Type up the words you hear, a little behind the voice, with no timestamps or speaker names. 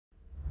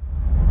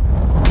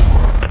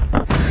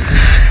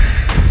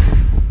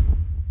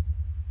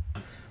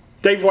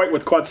Dave White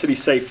with Quad City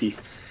Safety,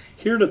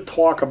 here to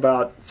talk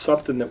about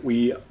something that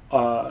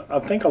I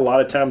think a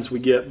lot of times we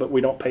get but we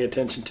don't pay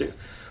attention to.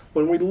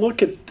 When we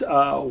look at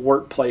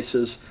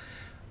workplaces,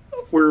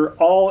 we're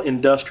all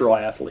industrial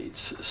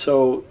athletes.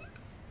 So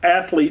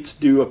athletes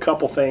do a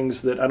couple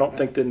things that I don't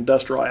think the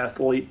industrial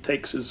athlete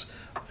takes as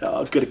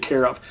good a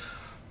care of.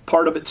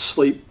 Part of it's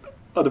sleep.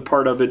 Other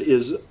part of it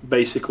is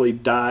basically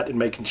diet and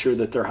making sure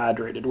that they're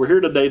hydrated. We're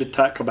here today to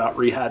talk about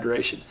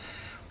rehydration.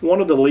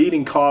 One of the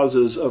leading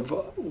causes of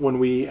when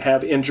we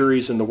have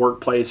injuries in the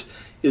workplace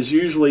is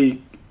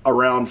usually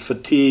around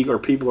fatigue, or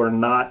people are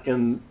not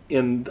in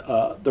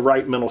the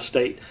right mental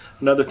state.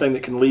 Another thing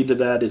that can lead to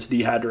that is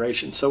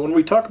dehydration. So when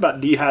we talk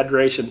about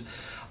dehydration,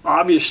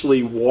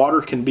 obviously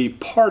water can be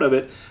part of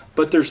it,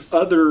 but there's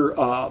other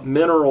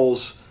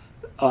minerals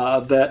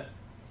that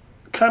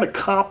kind of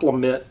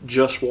complement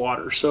just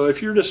water. So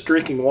if you're just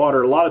drinking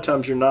water, a lot of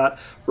times you're not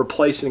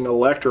replacing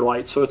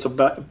electrolytes. So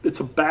it's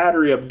a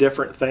battery of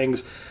different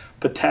things.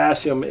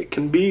 Potassium, it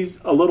can be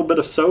a little bit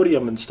of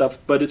sodium and stuff,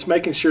 but it's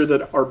making sure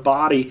that our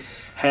body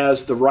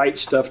has the right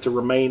stuff to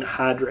remain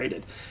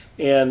hydrated.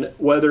 And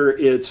whether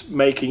it's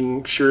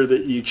making sure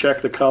that you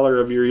check the color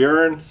of your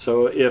urine,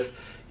 so if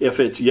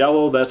it's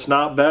yellow, that's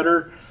not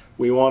better.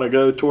 We want to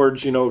go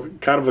towards,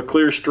 kind of a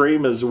clear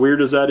stream, as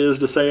weird as that is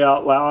to say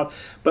out loud,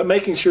 but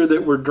making sure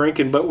that we're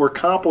drinking, but we're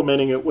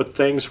complementing it with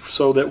things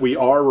so that we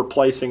are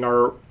replacing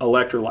our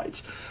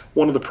electrolytes.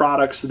 One of the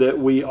products that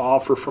we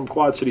offer from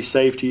Quad City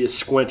Safety is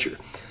Sqwincher.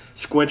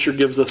 Sqwincher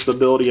gives us the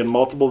ability in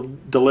multiple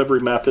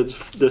delivery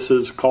methods. This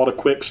is called a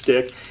quick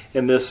stick,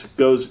 and this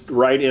goes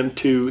right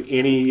into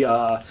any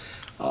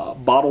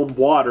bottled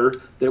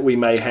water that we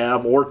may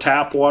have, or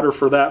tap water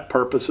for that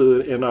purpose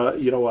in a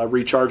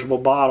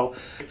rechargeable bottle.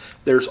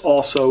 There's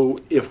also,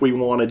 if we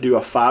want to do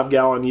a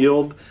 5-gallon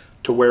yield,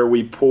 to where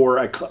we pour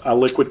a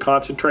liquid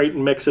concentrate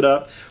and mix it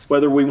up,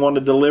 whether we want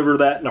to deliver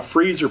that in a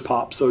freezer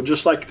pop. So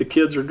just like the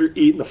kids are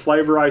eating the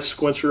flavor ice,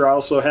 Sqwincher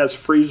also has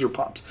freezer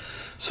pops.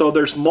 So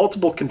there's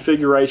multiple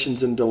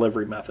configurations and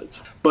delivery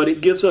methods, but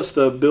it gives us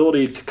the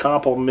ability to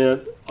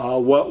complement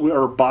what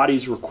our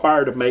bodies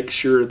require to make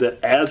sure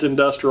that as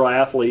industrial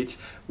athletes,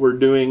 we're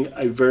doing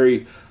a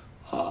very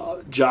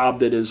job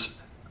that is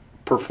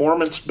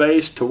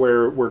performance-based, to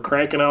where we're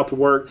cranking out the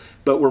work,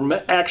 but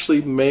we're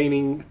actually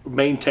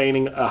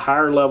maintaining a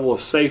higher level of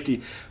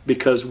safety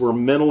because we're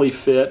mentally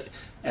fit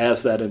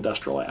as that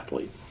industrial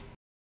athlete.